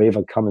 They wave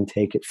a come and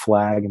take it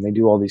flag and they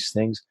do all these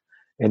things.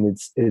 And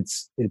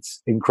it's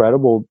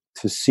incredible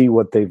to see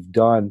what they've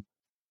done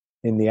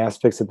in the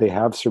aspects that they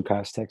have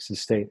surpassed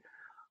Texas State.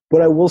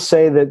 But I will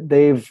say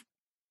that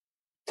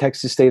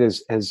Texas State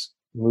has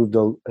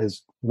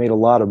made a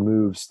lot of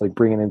moves, like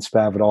bringing in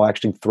Spavital,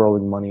 actually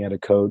throwing money at a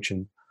coach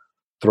and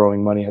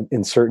throwing money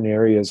in certain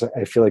areas.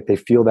 I feel like they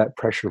feel that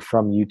pressure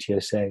from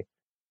UTSA.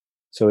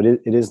 So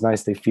it is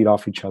nice they feed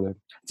off each other.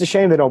 It's a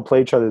shame they don't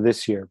play each other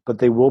this year, but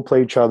they will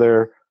play each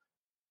other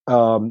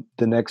the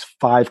next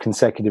 5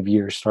 consecutive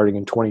years, starting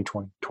in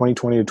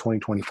 2020 to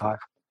 2025.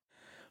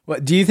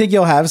 What do you think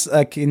you'll have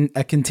a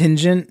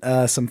contingent,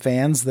 some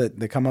fans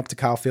that come up to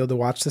Kyle Field to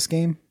watch this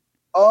game?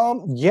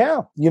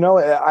 Yeah,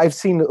 I've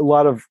seen a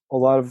lot of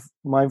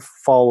my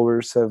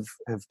followers have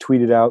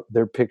tweeted out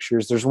their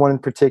pictures. There's one in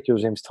particular,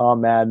 his name's Tom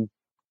Madden,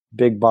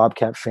 big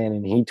Bobcat fan,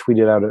 and he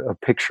tweeted out a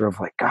picture of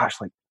like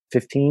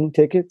 15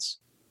 tickets.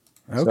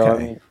 Okay. So, I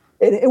mean,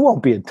 it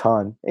won't be a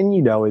ton,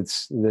 and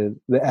it's the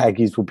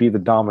Aggies will be the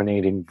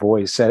dominating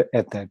voice at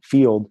that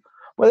field,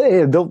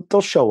 but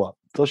they'll show up.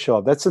 They'll show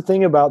up. That's the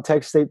thing about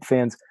Texas State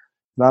fans.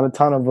 Not a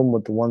ton of them,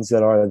 but the ones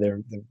that are, they're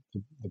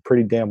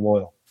pretty damn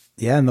loyal.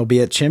 Yeah, and they'll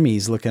be at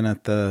Chimmy's looking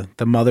at the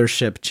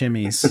mothership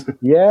Chimmy's.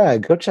 Yeah,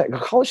 go check.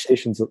 College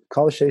Station's a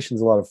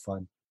lot of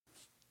fun.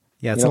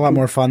 Yeah, it's a lot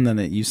more fun than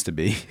it used to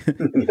be.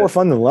 More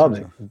fun than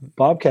Lubbock.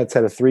 Bobcats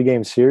had a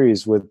 3-game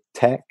series with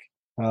Tech,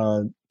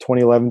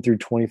 2011 through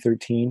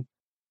 2013,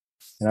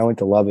 and I went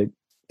to Lubbock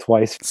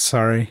twice.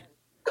 Sorry.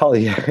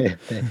 Thank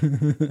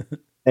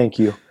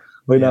you.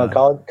 But no,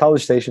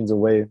 College Station's a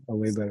way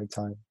better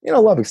time.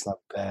 Lubbock's not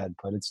bad,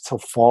 but it's so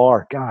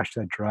far. Gosh,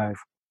 that drive.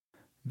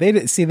 They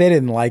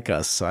didn't like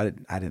us, so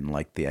I didn't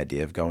like the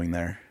idea of going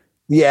there.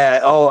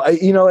 Yeah. Oh,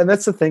 and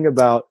that's the thing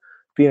about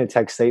being a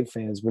Tech State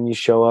fan is when you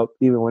show up,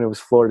 even when it was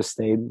Florida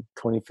State in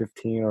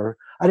 2015, or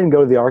I didn't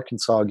go to the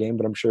Arkansas game,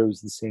 but I'm sure it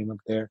was the same up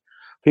there.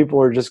 People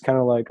are just kind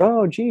of like,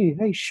 oh, gee,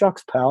 hey,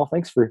 shucks, pal,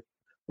 thanks for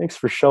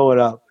showing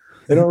up.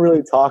 They don't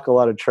really talk a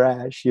lot of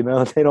trash, They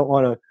don't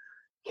want to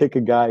kick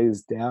a guy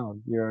who's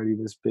down. You're already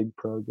this big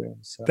program.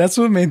 So that's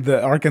what made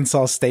the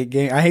Arkansas State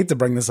game. I hate to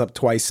bring this up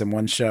twice in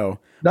one show.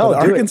 No, the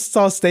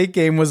Arkansas State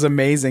game was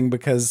amazing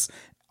because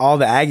all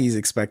the Aggies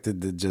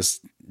expected to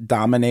just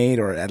dominate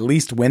or at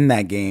least win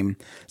that game.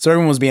 So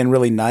everyone was being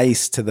really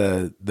nice to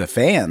the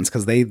fans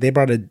because they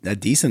brought a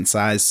decent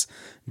size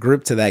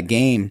group to that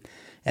game.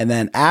 And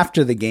then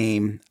after the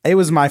game, it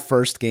was my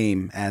first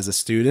game as a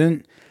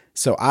student.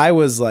 So I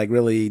was like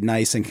really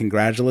nice and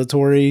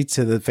congratulatory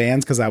to the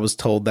fans because I was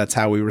told that's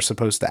how we were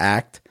supposed to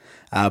act.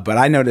 But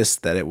I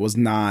noticed that it was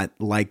not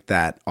like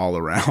that all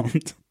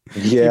around.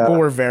 Yeah. People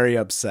were very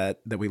upset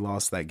that we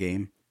lost that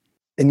game.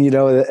 And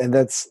and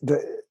that's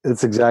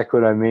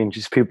exactly what I mean.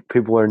 Just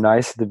people are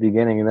nice at the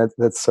beginning, and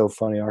that's so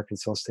funny.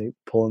 Arkansas State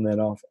pulling that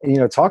off.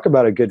 And, talk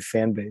about a good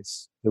fan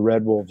base. The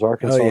Red Wolves,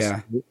 Arkansas. Oh, yeah.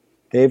 State,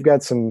 they've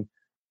got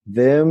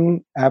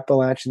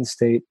Appalachian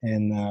State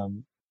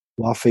and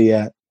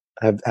Lafayette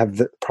have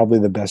probably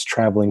the best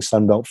traveling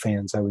Sunbelt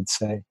fans, I would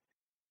say.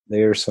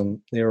 They are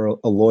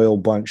a loyal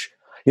bunch.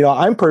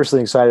 I'm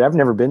personally excited. I've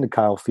never been to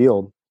Kyle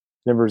Field.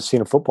 never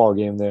seen a football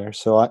game there.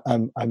 So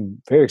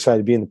I'm very excited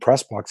to be in the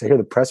press box. I hear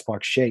the press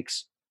box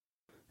shakes.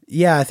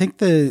 Yeah, I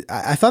think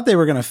I thought they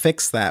were going to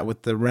fix that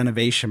with the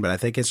renovation, but I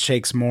think it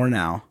shakes more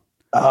now.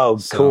 Oh,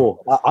 so,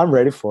 cool. I'm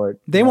ready for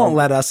it. They won't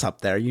let us up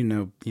there. You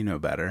know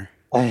better.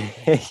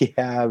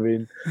 Yeah, I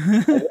mean,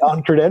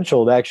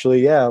 uncredentialed,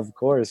 actually. Yeah, of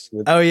course.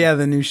 Oh, yeah,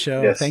 the new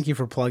show. Yes. Thank you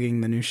for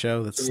plugging the new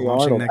show that's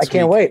launching next week. I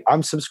can't wait.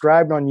 I'm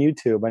subscribed on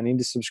YouTube. I need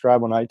to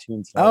subscribe on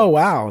iTunes now. Oh,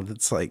 wow.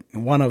 That's like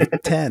 1 of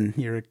 10.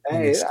 You're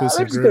an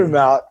exclusive group. Good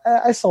amount.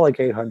 I saw like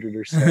 800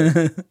 or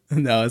so.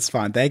 No, it's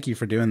fine. Thank you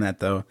for doing that,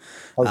 though.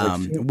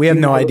 Like, we have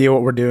no idea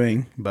what we're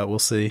doing, but we'll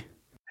see.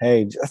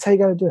 Hey, that's how you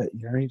got to do it.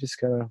 You just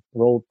got to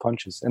roll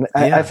punches. And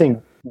I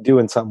think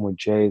doing something with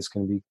Jay is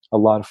going to be a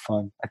lot of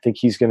fun. I think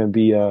he's going to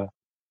be a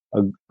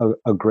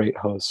great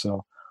host.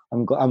 So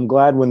I'm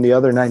glad when the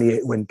other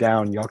 98 went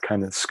down, y'all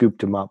kind of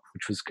scooped him up,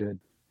 which was good.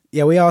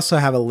 Yeah, we also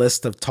have a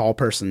list of tall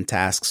person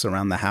tasks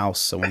around the house.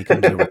 So when he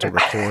comes over to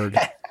record.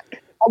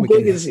 How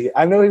big is he?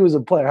 I know he was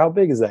a player. How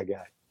big is that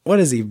guy?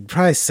 What is he?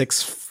 Probably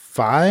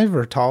 6'5"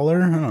 or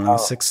taller. I don't know,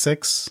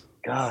 6'6".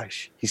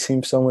 Gosh, he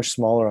seems so much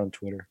smaller on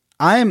Twitter.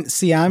 I'm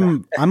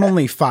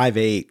only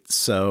 5'8",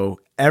 so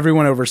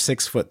everyone over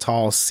 6 foot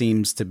tall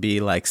seems to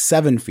be like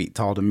 7 feet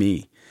tall to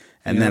me.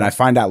 And then I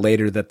find out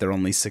later that they're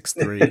only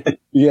 6'3".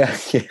 Yeah.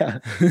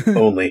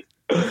 Only.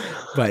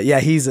 But yeah,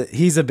 he's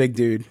a big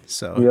dude.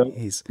 So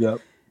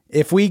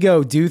if we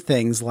go do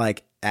things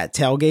like at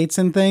tailgates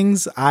and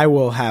things, I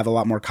will have a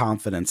lot more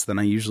confidence than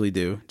I usually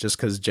do, just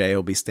because Jay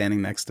will be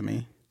standing next to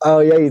me. Oh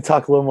yeah, you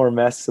talk a little more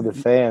mess to the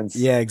fans.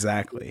 Yeah,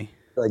 exactly.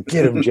 Like,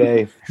 get him,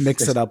 Jay.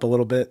 Mix it up a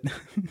little bit.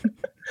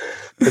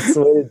 That's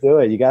the way to do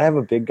it. You got to have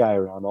a big guy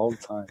around all the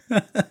time.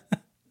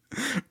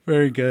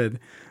 Very good.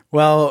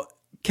 Well,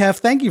 Kev,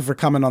 thank you for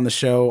coming on the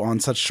show on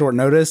such short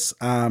notice.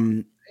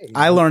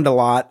 I learned a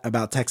lot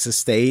about Texas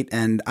State,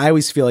 and I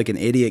always feel like an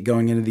idiot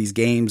going into these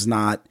games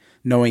not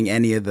knowing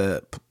any of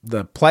the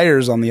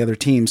players on the other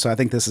team. So I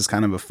think this is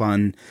kind of a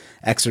fun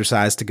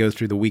exercise to go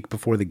through the week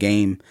before the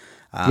game.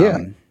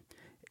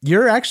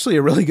 You're actually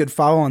a really good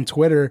follow on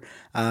Twitter,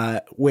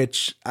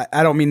 which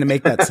I don't mean to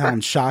make that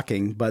sound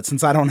shocking, but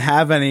since I don't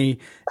have any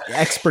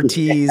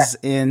expertise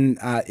in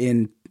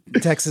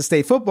Texas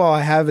State football,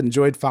 I have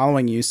enjoyed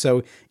following you.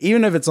 So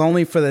even if it's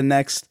only for the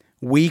next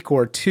week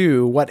or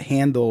two, what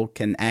handle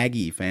can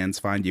Aggie fans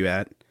find you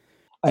at?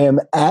 I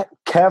am at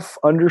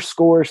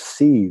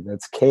Keff_C.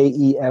 That's KEFF_C.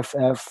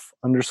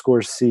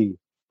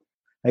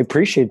 I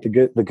appreciate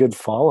the good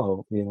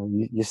follow.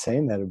 You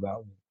saying that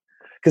about me,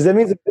 because that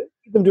means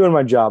I'm doing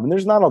my job, and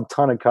there's not a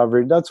ton of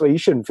coverage. That's why you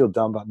shouldn't feel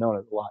dumb about knowing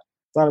it a lot.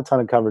 There's not a ton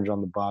of coverage on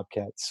the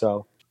Bobcats.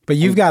 So, but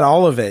you've got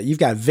all of it. You've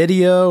got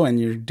video, and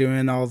you're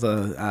doing all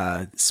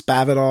the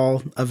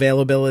Spavital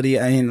availability.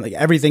 I mean, like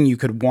everything you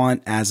could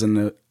want as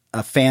a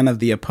fan of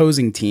the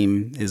opposing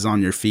team is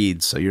on your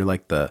feed. So you're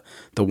like the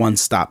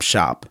one-stop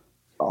shop.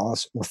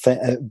 Awesome. Well,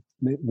 it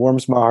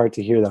warms my heart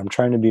to hear that. I'm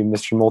trying to be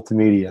Mr.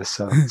 Multimedia.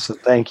 So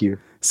thank you.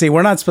 See,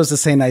 we're not supposed to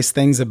say nice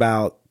things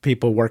about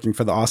people working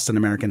for the Austin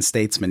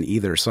American-Statesman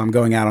either. So I'm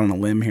going out on a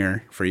limb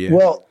here for you.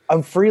 Well,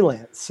 I'm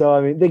freelance. So,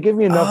 I mean, they give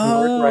me enough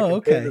work where I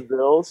can pay the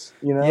bills,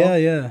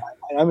 Yeah.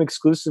 I'm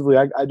exclusively,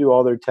 I do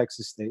all their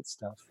Texas State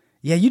stuff.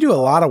 Yeah, you do a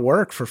lot of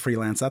work for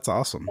freelance. That's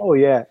awesome. Oh,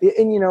 yeah.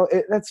 And,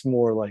 that's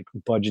more like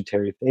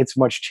budgetary. It's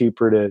much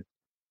cheaper to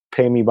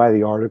pay me by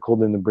the article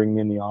than to bring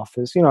me in the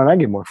office. And I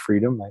get more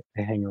freedom. I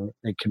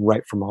can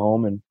write from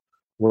home and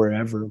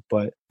wherever,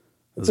 but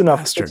it's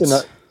enough.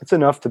 It's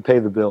enough to pay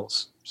the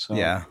bills. So,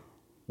 yeah.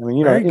 I mean,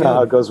 you know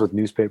how it goes with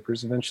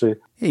newspapers eventually.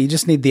 Yeah, you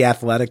just need the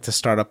Athletic to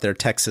start up their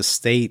Texas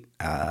State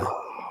man,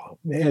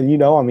 I'm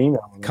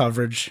emailing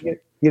coverage. I'm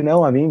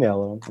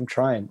emailing them. I'm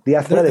trying. The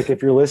Athletic,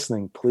 if you're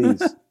listening,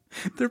 please.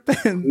 They're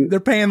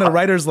paying the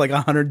writers like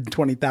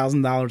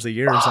 $120,000 a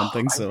year or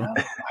something. So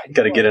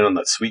got to get in on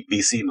that sweet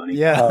VC money.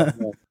 Yeah,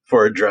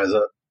 before it dries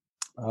up.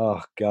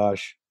 Oh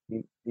gosh,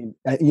 and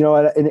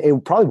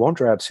it probably won't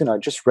dry up soon. I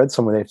just read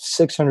somewhere they have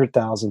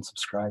 600,000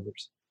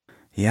 subscribers.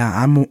 Yeah,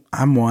 I'm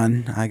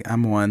one.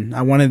 I'm one.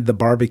 I wanted the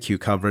barbecue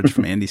coverage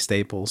from Andy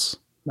Staples.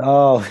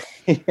 Oh,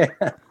 yeah.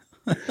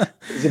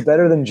 Is it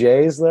better than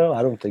Jay's though?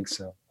 I don't think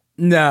so.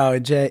 No,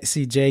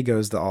 Jay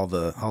goes to all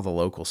the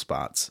local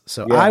spots.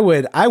 So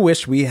yeah. I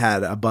wish we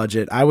had a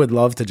budget. I would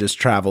love to just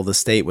travel the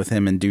state with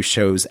him and do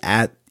shows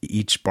at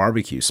each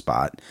barbecue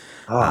spot.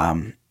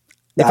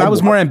 If I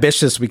was more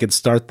ambitious, we could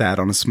start that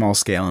on a small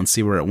scale and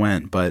see where it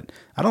went. But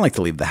I don't like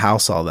to leave the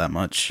house all that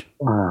much.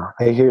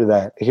 I hear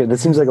that. That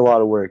seems like a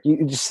lot of work.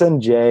 You just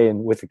send Jay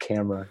and with a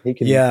camera.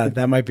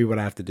 That might be what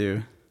I have to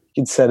do.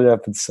 He can set it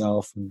up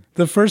himself.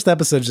 The first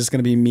episode is just going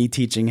to be me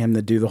teaching him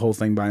to do the whole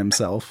thing by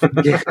himself.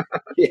 Yeah.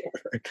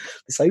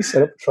 That's how you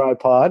set up a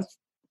tripod.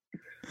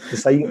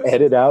 That's how you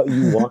edit out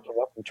you walking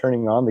up and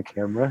turning on the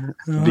camera,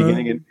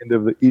 beginning and end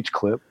of each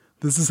clip.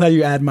 This is how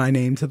you add my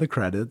name to the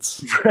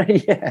credits.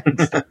 Right, yeah.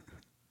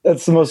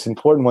 That's the most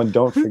important one.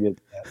 Don't forget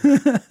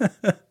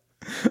that.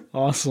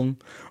 Awesome.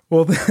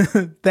 Well,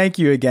 thank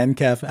you again,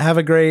 Kev. Have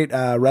a great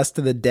rest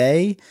of the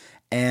day.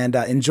 And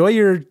enjoy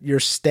your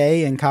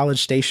stay in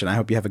College Station. I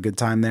hope you have a good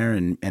time there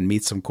and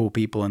meet some cool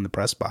people in the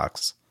press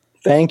box.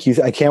 Thank you.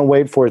 I can't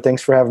wait for it.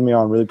 Thanks for having me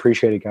on. Really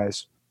appreciate it,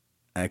 guys.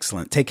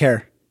 Excellent. Take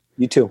care.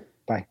 You too.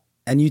 Bye.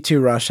 And you too,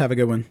 Rush. Have a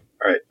good one.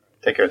 All right.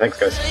 Take care. Thanks,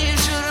 guys. You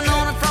should have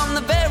known it from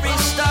the very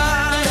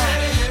start.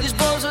 These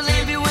blows will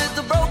leave you with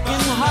a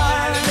broken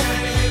heart.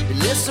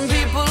 Listen,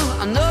 people,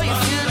 I know you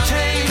feel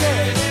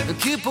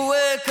tricked. Keep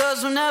away,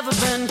 'cause we've never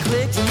been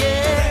clicked,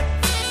 yeah.